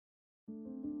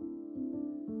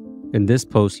In this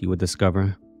post, you will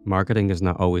discover marketing is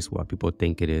not always what people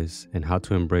think it is and how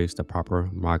to embrace the proper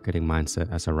marketing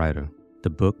mindset as a writer. The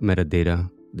book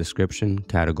metadata, description,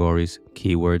 categories,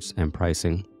 keywords, and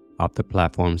pricing, opt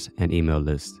platforms, and email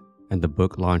lists. And the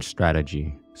book launch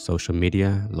strategy, social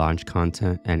media, launch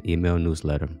content, and email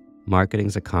newsletter. Marketing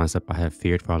is a concept I have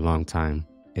feared for a long time.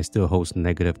 It still holds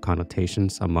negative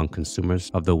connotations among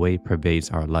consumers of the way it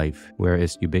pervades our life, where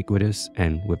it's ubiquitous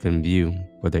and within view,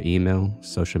 whether email,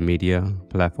 social media,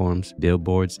 platforms,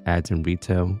 billboards, ads in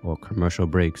retail, or commercial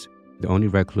breaks. The only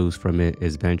recluse from it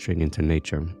is venturing into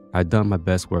nature. I've done my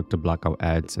best work to block out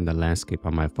ads in the landscape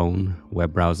on my phone,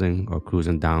 web browsing, or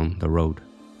cruising down the road.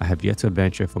 I have yet to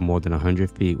venture for more than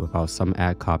 100 feet without some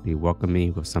ad copy welcoming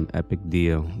me with some epic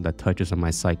deal that touches on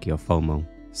my psyche of FOMO.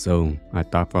 So I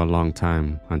thought for a long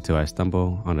time until I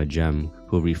stumbled on a gem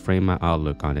who reframed my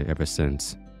outlook on it ever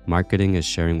since. Marketing is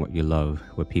sharing what you love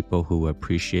with people who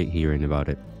appreciate hearing about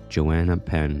it. Joanna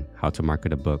Penn, How to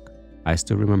Market a Book. I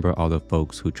still remember all the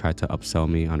folks who tried to upsell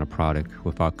me on a product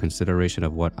without consideration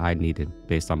of what I needed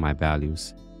based on my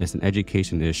values. It's an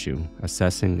education issue,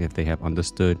 assessing if they have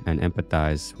understood and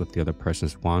empathized with the other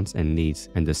person's wants and needs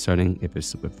and discerning if it's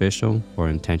superficial or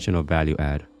intentional value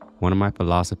add. One of my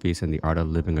philosophies in the art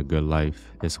of living a good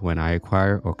life is when I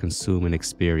acquire or consume an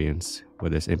experience,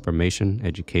 whether it's information,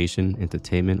 education,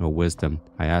 entertainment, or wisdom,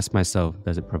 I ask myself,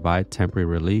 does it provide temporary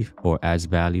relief or adds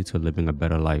value to living a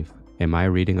better life? Am I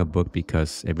reading a book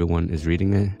because everyone is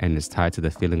reading it and it's tied to the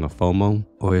feeling of FOMO?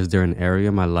 Or is there an area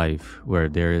in my life where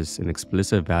there is an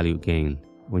explicit value gain?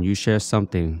 When you share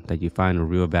something that you find a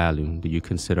real value, do you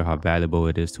consider how valuable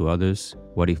it is to others?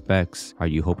 What effects are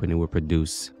you hoping it will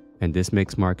produce? And this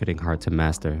makes marketing hard to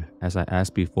master. As I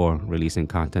asked before, releasing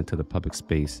content to the public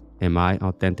space, am I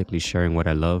authentically sharing what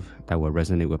I love that will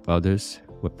resonate with others?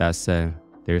 With that said,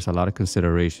 there is a lot of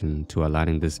consideration to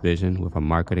aligning this vision with a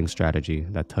marketing strategy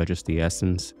that touches the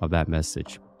essence of that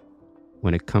message.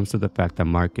 When it comes to the fact that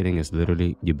marketing is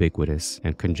literally ubiquitous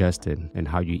and congested and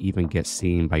how you even get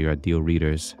seen by your ideal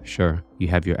readers, sure, you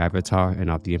have your avatar and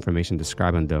all the information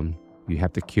describing them. You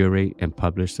have to curate and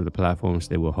publish to the platforms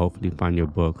that will hopefully find your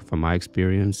book. From my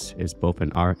experience, it's both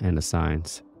an art and a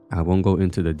science. I won't go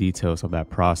into the details of that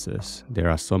process. There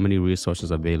are so many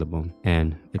resources available.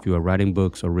 And if you are writing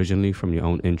books originally from your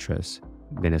own interests,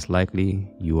 then it's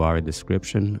likely you are a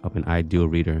description of an ideal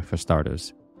reader for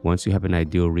starters. Once you have an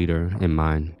ideal reader in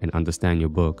mind and understand your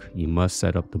book, you must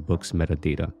set up the book's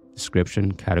metadata,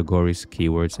 description, categories,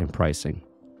 keywords, and pricing.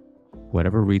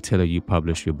 Whatever retailer you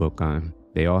publish your book on,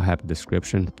 they all have a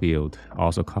description field,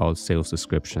 also called sales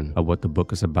description, of what the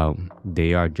book is about.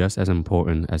 They are just as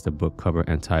important as the book cover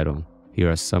and title.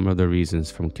 Here are some of the reasons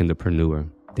from Kindlepreneur.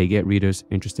 They get readers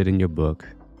interested in your book.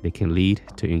 They can lead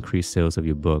to increased sales of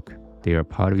your book. They are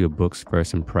part of your book's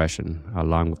first impression,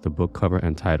 along with the book cover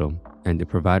and title. And they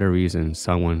provide a reason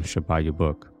someone should buy your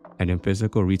book. And in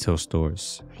physical retail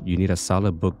stores, you need a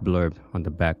solid book blurb on the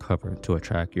back cover to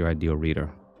attract your ideal reader.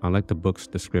 Unlike the book's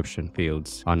description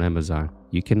fields on Amazon,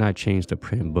 you cannot change the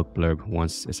print book blurb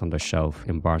once it's on the shelf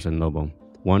in Barnes & Noble.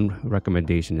 One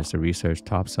recommendation is to research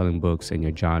top-selling books in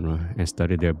your genre and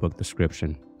study their book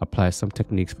description. Apply some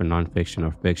techniques for nonfiction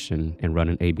or fiction and run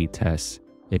an A/B test.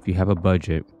 If you have a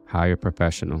budget, hire a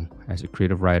professional. As a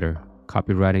creative writer,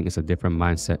 copywriting is a different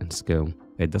mindset and skill.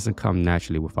 It doesn't come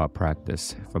naturally without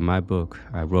practice. For my book,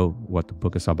 I wrote what the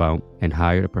book is about and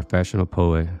hired a professional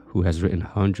poet who has written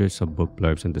hundreds of book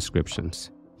blurbs and descriptions.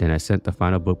 Then I sent the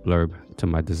final book blurb to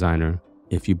my designer.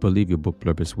 If you believe your book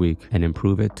blurb is weak and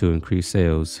improve it to increase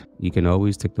sales, you can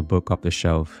always take the book off the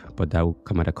shelf, but that will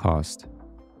come at a cost.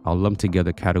 I'll lump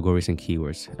together categories and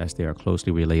keywords as they are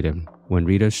closely related. When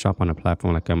readers shop on a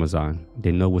platform like Amazon,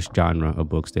 they know which genre of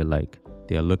books they like.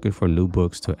 They are looking for new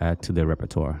books to add to their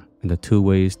repertoire. And the two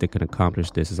ways they can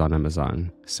accomplish this is on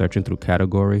Amazon, searching through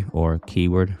category or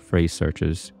keyword phrase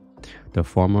searches. The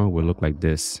former will look like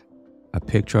this: a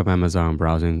picture of Amazon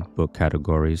browsing book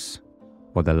categories,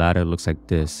 while the latter looks like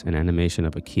this, an animation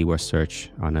of a keyword search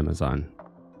on Amazon.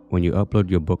 When you upload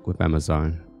your book with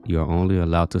Amazon, you are only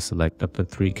allowed to select up to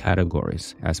 3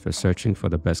 categories. As for searching for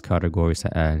the best categories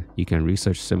to add, you can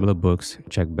research similar books,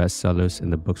 check bestsellers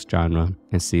in the book's genre,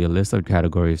 and see a list of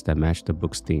categories that match the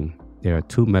book's theme. There are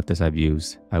 2 methods I've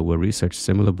used. I will research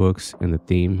similar books in the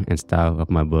theme and style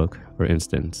of my book. For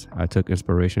instance, I took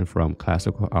inspiration from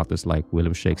classical authors like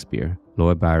William Shakespeare,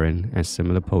 Lord Byron, and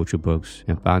similar poetry books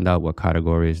and found out what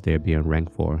categories they're being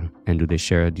ranked for and do they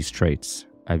share these traits.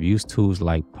 I've used tools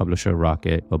like Publisher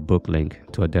Rocket or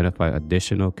BookLink to identify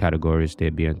additional categories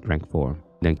they're being ranked for.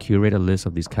 Then curate a list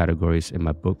of these categories in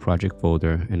my book project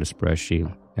folder in a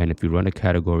spreadsheet. And if you run a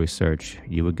category search,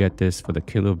 you will get this for the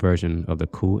Kindle version of The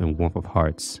Cool and Warmth of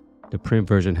Hearts. The print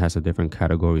version has a different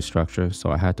category structure, so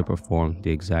I had to perform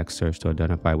the exact search to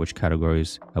identify which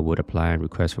categories I would apply and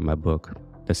request for my book.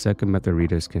 The second method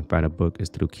readers can find a book is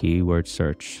through keyword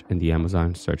search in the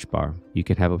Amazon search bar. You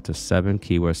can have up to 7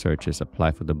 keyword searches apply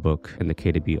for the book in the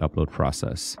KDP upload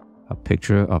process. A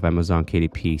picture of Amazon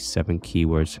KDP 7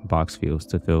 keywords box fields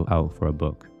to fill out for a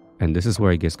book. And this is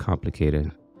where it gets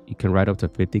complicated. You can write up to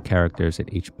 50 characters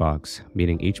in each box,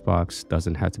 meaning each box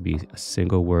doesn't have to be a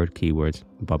single word keywords,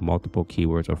 but multiple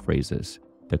keywords or phrases.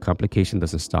 The complication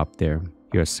doesn't stop there.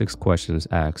 Here are 6 questions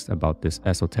asked about this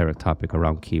esoteric topic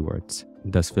around keywords.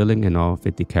 Does filling in all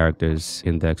 50 characters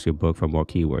index your book for more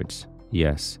keywords?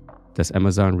 Yes. Does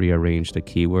Amazon rearrange the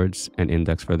keywords and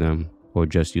index for them, or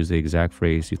just use the exact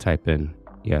phrase you type in?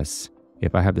 Yes.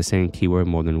 If I have the same keyword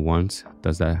more than once,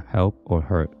 does that help or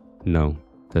hurt? No.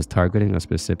 Does targeting a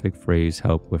specific phrase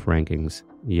help with rankings?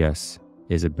 Yes.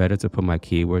 Is it better to put my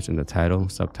keywords in the title,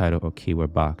 subtitle, or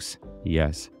keyword box?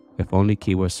 Yes. If only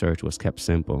keyword search was kept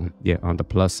simple. Yet on the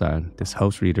plus side, this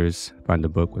helps readers find the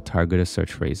book with targeted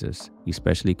search phrases,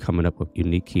 especially coming up with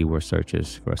unique keyword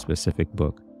searches for a specific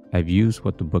book. I've used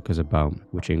what the book is about,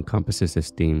 which encompasses its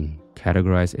theme,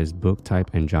 categorized as book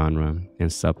type and genre, and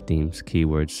sub-themes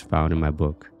keywords found in my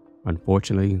book.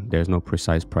 Unfortunately, there's no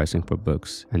precise pricing for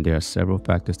books, and there are several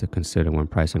factors to consider when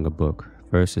pricing a book.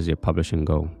 First is your publishing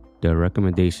goal. There are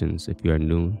recommendations if you're a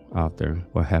new author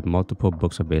or have multiple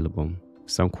books available.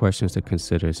 Some questions to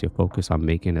consider is your focus on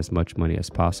making as much money as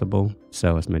possible,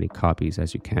 sell as many copies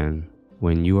as you can.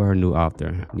 When you are a new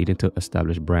author needing to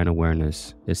establish brand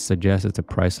awareness, it's suggested to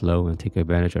price low and take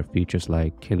advantage of features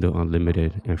like Kindle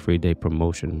Unlimited and free day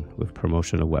promotion with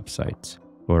promotional websites.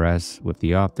 Whereas with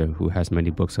the author who has many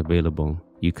books available,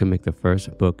 you can make the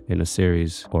first book in a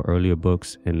series or earlier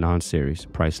books in non-series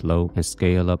price low and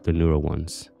scale up the newer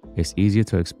ones. It's easier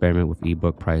to experiment with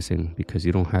ebook pricing because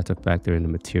you don't have to factor in the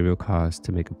material cost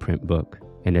to make a print book,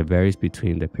 and it varies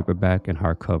between the paperback and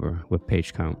hardcover with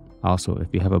page count. Also, if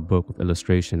you have a book with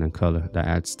illustration and color, that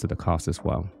adds to the cost as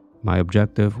well. My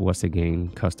objective was to gain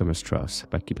customers' trust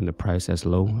by keeping the price as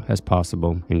low as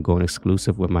possible and going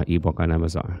exclusive with my ebook on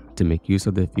Amazon to make use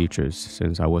of the features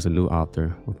since I was a new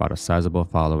author without a sizable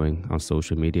following on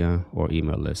social media or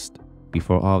email list.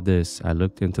 Before all this, I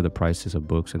looked into the prices of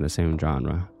books in the same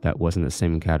genre that was in the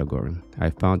same category. I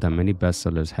found that many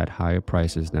bestsellers had higher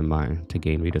prices than mine to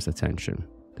gain readers' attention.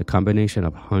 The combination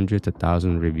of hundreds of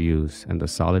thousands of reviews and the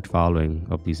solid following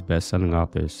of these best-selling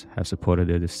authors have supported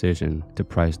their decision to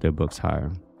price their books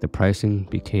higher. The pricing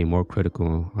became more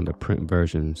critical on the print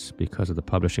versions because of the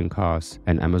publishing costs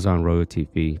and Amazon royalty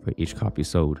fee for each copy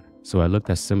sold. So I looked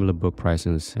at similar book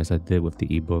prices as I did with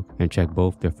the ebook and checked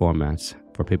both their formats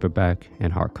for paperback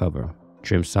and hardcover,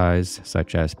 trim size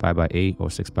such as 5x8 or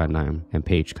 6x9, and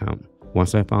page count.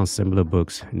 Once I found similar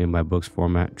books near my book's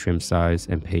format, trim size,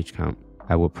 and page count,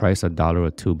 I would price $1 or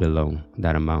 $2 below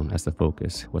that amount as the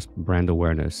focus was brand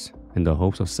awareness in the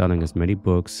hopes of selling as many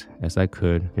books as I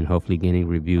could and hopefully gaining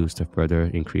reviews to further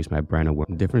increase my brand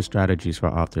awareness. Different strategies for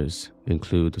authors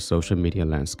include the social media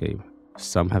landscape.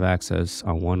 Some have access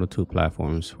on 1 or 2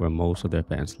 platforms where most of their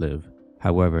fans live.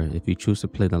 However, if you choose to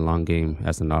play the long game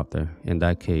as an author, in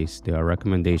that case, there are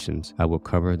recommendations I will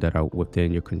cover that are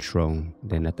within your control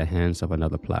than at the hands of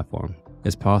another platform.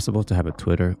 It's possible to have a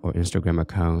Twitter or Instagram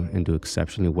account and do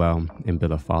exceptionally well and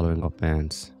build a following of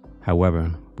fans.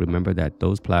 However, remember that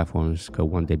those platforms could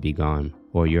one day be gone,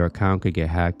 or your account could get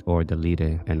hacked or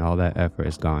deleted and all that effort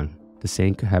is gone. The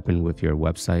same could happen with your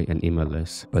website and email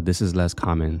list, but this is less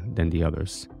common than the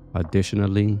others.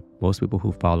 Additionally, most people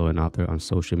who follow an author on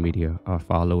social media are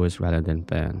followers rather than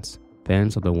fans.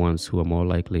 Fans are the ones who are more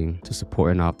likely to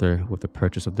support an author with the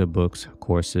purchase of their books,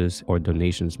 courses, or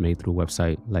donations made through a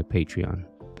website like Patreon.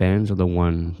 Fans are the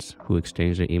ones who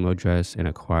exchange their email address and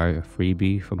acquire a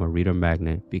freebie from a reader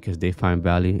magnet because they find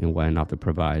value in what an author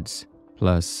provides.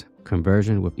 Plus,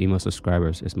 conversion with email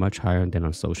subscribers is much higher than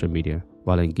on social media,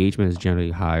 while engagement is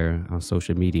generally higher on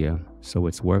social media, so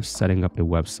it's worth setting up a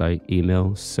website,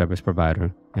 email, service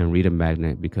provider, and reader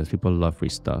magnet because people love free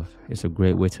stuff. It's a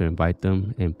great way to invite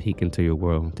them and peek into your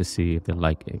world to see if they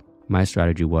like it. My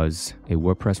strategy was a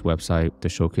WordPress website to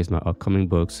showcase my upcoming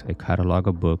books, a catalog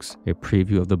of books, a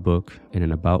preview of the book, and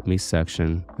an About Me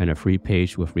section, and a free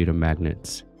page with reader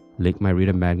magnets. Link my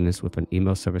reader magnets with an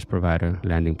email service provider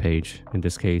landing page, in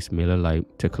this case MailerLite,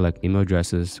 to collect email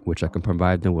addresses which I can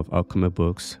provide them with upcoming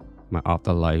books, my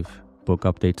author life, book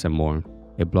updates, and more.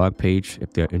 A blog page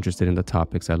if they are interested in the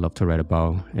topics I love to write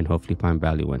about and hopefully find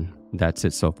value in. That's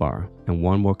it so far. And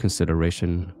one more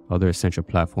consideration, other essential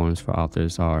platforms for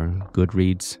authors are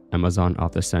Goodreads, Amazon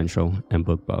Author Central, and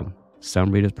BookBub.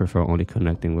 Some readers prefer only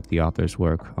connecting with the author's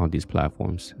work on these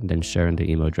platforms, then sharing their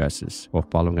email addresses, or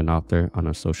following an author on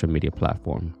a social media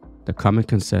platform. The common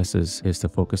consensus is to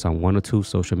focus on 1 or 2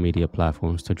 social media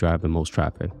platforms to drive the most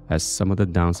traffic, as some of the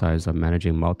downsides of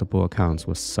managing multiple accounts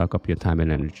will suck up your time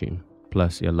and energy,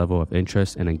 plus your level of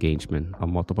interest and engagement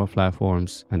on multiple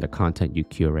platforms and the content you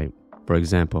curate. For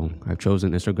example, I've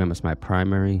chosen Instagram as my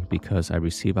primary because I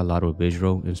receive a lot of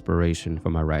visual inspiration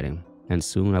from my writing. And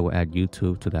soon I will add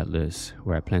YouTube to that list,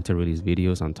 where I plan to release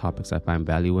videos on topics I find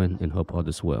value in and hope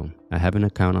others will. I have an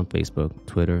account on Facebook,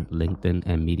 Twitter, LinkedIn,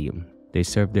 and Medium. They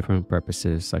serve different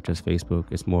purposes, such as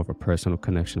Facebook is more of a personal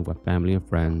connection with family and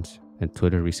friends, and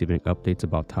Twitter receiving updates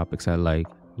about topics I like,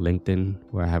 LinkedIn,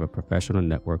 where I have a professional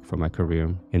network for my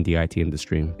career in the IT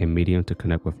industry, and Medium to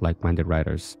connect with like-minded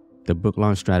writers. The book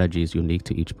launch strategy is unique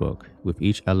to each book, with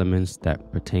each elements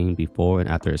that pertain before and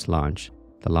after its launch.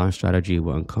 The launch strategy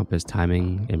will encompass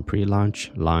timing in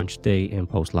pre-launch, launch day, and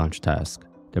post-launch tasks.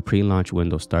 The pre-launch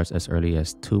window starts as early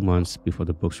as 2 months before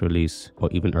the book's release, or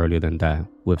even earlier than that,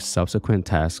 with subsequent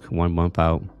tasks 1 month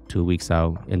out, 2 weeks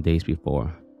out, and days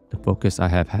before. The focus I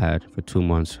have had for 2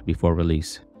 months before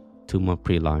release: 2-month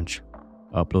pre-launch.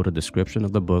 Upload a description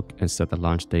of the book and set the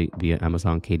launch date via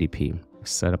Amazon KDP.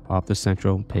 Set up Author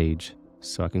Central page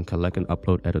so I can collect and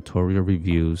upload editorial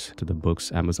reviews to the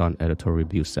book's Amazon editorial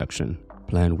review section.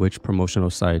 Plan which promotional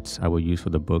sites I will use for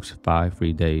the book's 5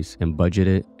 free days and budget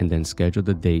it, and then schedule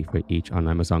the date for each on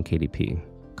Amazon KDP.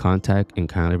 Contact and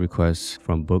kindly requests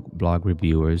from book blog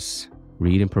reviewers.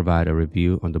 Read and provide a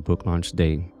review on the book launch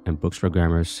day, and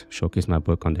Bookstagrammers showcase my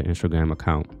book on their Instagram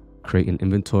account. Create an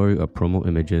inventory of promo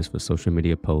images for social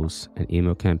media posts and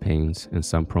email campaigns, and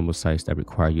some promo sites that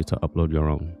require you to upload your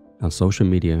own. On social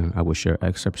media, I will share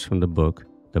excerpts from the book,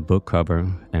 the book cover,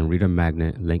 and reader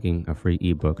magnet linking a free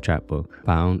ebook chapbook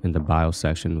found in the bio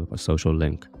section with a social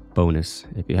link. Bonus,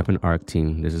 if you have an ARC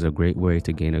team, this is a great way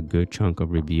to gain a good chunk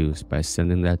of reviews by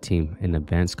sending that team an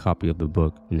advanced copy of the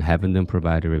book and having them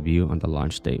provide a review on the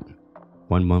launch date.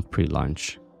 1 month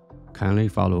pre-launch. Kindly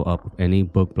follow up with any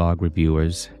book blog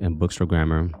reviewers and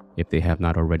Bookstagrammer if they have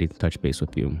not already touched base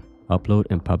with you. Upload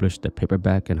and publish the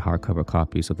paperback and hardcover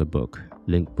copies of the book.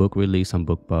 Link book release on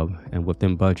BookBub, and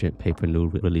within budget, pay for new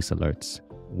release alerts.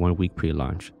 1 week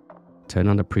pre-launch. Turn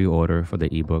on the pre-order for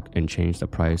the ebook and change the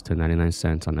price to 99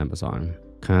 cents on Amazon.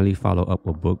 Kindly follow up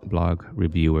with book blog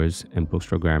reviewers and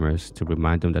Bookstagrammers to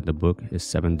remind them that the book is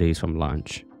 7 days from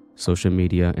launch. Social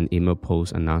media and email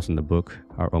posts announcing the book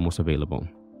are almost available.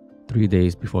 3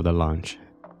 days before the launch.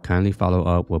 Kindly follow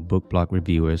up with book blog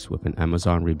reviewers with an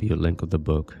Amazon review link of the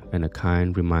book and a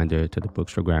kind reminder to the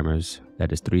Bookstagrammers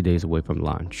that it's 3 days away from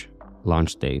launch.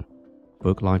 Launch date.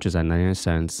 Book launches at 99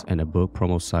 cents, and a book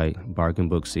promo site, Bargain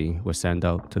Booksy, will send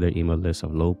out to their email list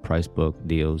of low price book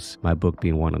deals, my book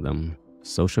being one of them.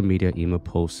 Social media email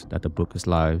posts that the book is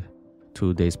live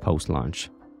 2 days post launch.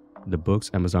 The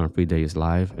book's Amazon free day is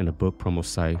live, and the book promo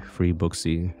site, Free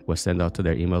Booksy, will send out to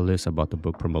their email list about the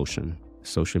book promotion.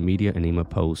 Social media and email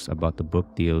posts about the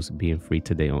book deals being free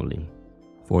today only.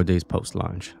 4 days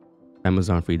post-launch.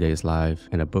 Amazon free day is live,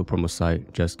 and a book promo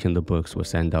site, Just Kindle Books, will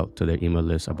send out to their email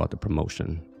list about the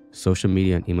promotion. Social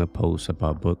media and email posts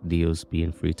about book deals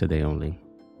being free today only.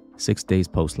 6 days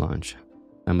post-launch.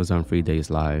 Amazon free day is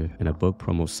live, and a book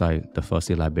promo site, The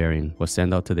Fussy Librarian, will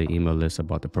send out to their email list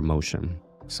about the promotion.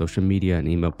 Social media and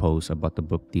email posts about the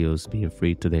book deals being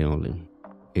free today only.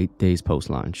 8 days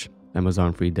post-launch.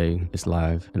 Amazon free day is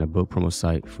live, and a book promo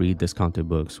site, Free Discounted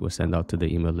Books, will send out to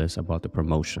the email list about the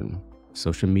promotion.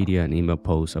 Social media and email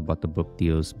posts about the book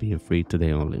deals being free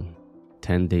today only.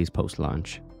 10 days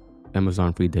post-launch.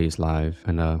 Amazon free day is live,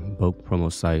 and a book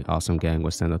promo site, Awesome Gang,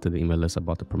 will send out to the email list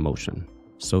about the promotion.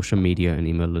 Social media and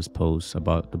email list posts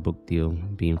about the book deal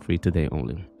being free today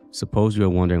only. Suppose you are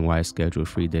wondering why I schedule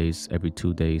free days every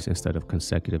 2 days instead of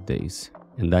consecutive days.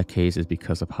 In that case, it's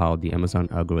because of how the Amazon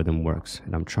algorithm works,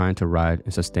 and I'm trying to ride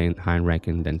and sustain high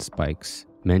ranking then spikes,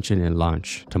 mentioned in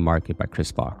Launch to Market by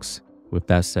Chris Fox. With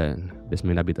that said, this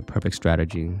may not be the perfect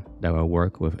strategy that will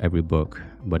work with every book,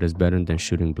 but it's better than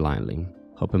shooting blindly,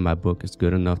 hoping my book is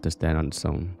good enough to stand on its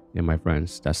own. And my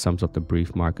friends, that sums up the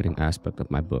brief marketing aspect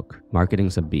of my book. Marketing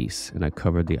is a beast, and I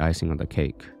covered the icing on the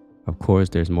cake. Of course,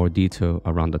 there's more detail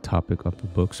around the topic of the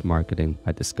book's marketing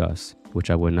I discuss, which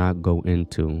I will not go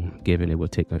into, given it will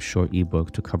take a short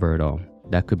ebook to cover it all.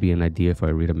 That could be an idea for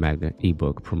a reader magnet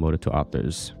ebook promoted to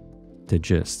authors. The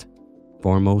gist.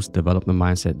 Foremost, develop the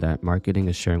mindset that marketing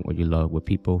is sharing what you love with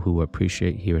people who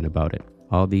appreciate hearing about it.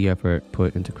 All the effort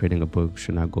put into creating a book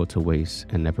should not go to waste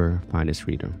and never find its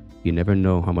reader. You never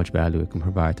know how much value it can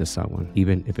provide to someone,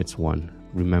 even if it's one.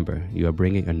 Remember, you are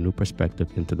bringing a new perspective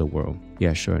into the world.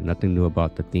 Yeah, sure, nothing new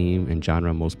about the theme and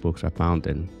genre most books are found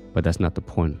in, but that's not the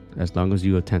point. As long as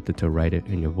you attempted to write it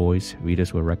in your voice,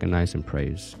 readers will recognize and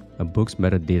praise. A book's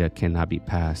metadata cannot be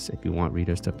passed if you want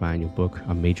readers to find your book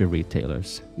on major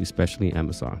retailers, especially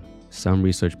Amazon. Some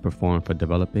research performed for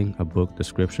developing a book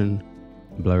description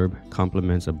blurb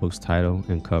complements a book's title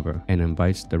and cover and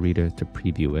invites the reader to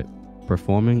preview it.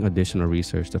 Performing additional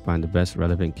research to find the best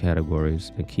relevant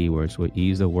categories and keywords will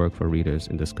ease the work for readers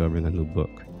in discovering a new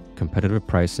book. Competitive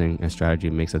pricing and strategy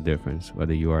makes a difference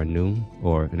whether you are new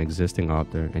or an existing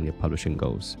author and your publishing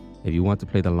goals. If you want to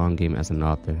play the long game as an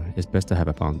author, it's best to have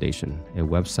a foundation, a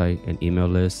website, an email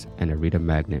list, and a reader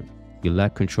magnet. You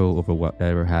lack control over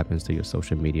whatever happens to your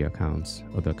social media accounts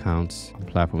or the accounts on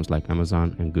platforms like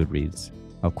Amazon and Goodreads.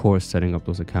 Of course, setting up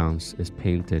those accounts is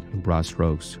painted in broad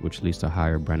strokes, which leads to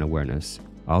higher brand awareness.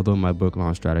 Although my book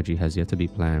launch strategy has yet to be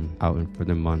planned out in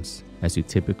further months, as you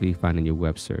typically find in your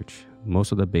web search,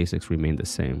 most of the basics remain the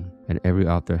same, and every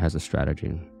author has a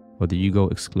strategy. Whether you go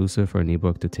exclusive for an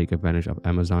ebook to take advantage of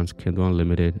Amazon's Kindle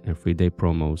Unlimited and free day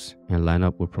promos and line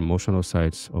up with promotional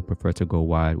sites, or prefer to go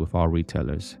wide with all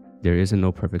retailers, there isn't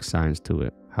no perfect science to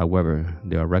it. However,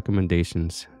 there are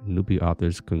recommendations. Newbie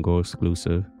authors can go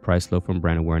exclusive, price low from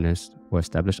brand awareness, or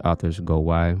established authors go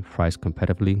wide, price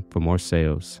competitively for more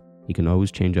sales. You can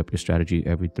always change up your strategy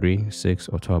every 3, 6,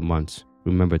 or 12 months.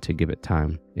 Remember to give it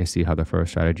time and see how the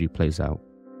first strategy plays out.